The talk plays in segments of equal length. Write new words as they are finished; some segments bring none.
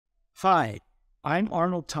Hi, I'm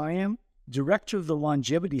Arnold Tyam, Director of the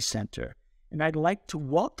Longevity Center, and I'd like to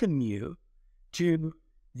welcome you to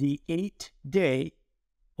the 8-Day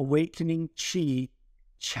Awakening Qi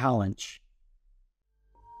Challenge.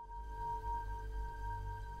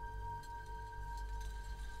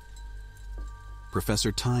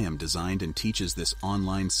 Professor Tyam designed and teaches this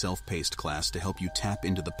online self-paced class to help you tap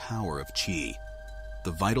into the power of Qi,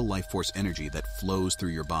 the vital life force energy that flows through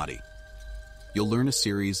your body. You'll learn a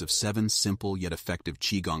series of 7 simple yet effective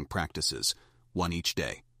Qigong practices, one each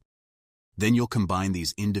day. Then you'll combine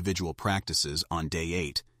these individual practices on day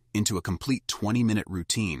 8 into a complete 20-minute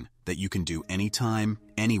routine that you can do anytime,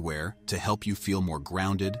 anywhere to help you feel more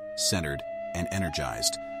grounded, centered, and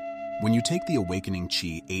energized. When you take the Awakening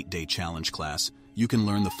Qi 8-Day Challenge class, you can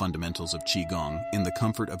learn the fundamentals of Qigong in the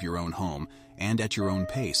comfort of your own home and at your own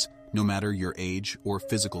pace, no matter your age or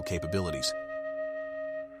physical capabilities.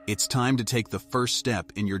 It's time to take the first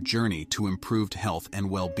step in your journey to improved health and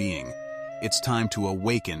well-being. It's time to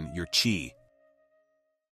awaken your Qi.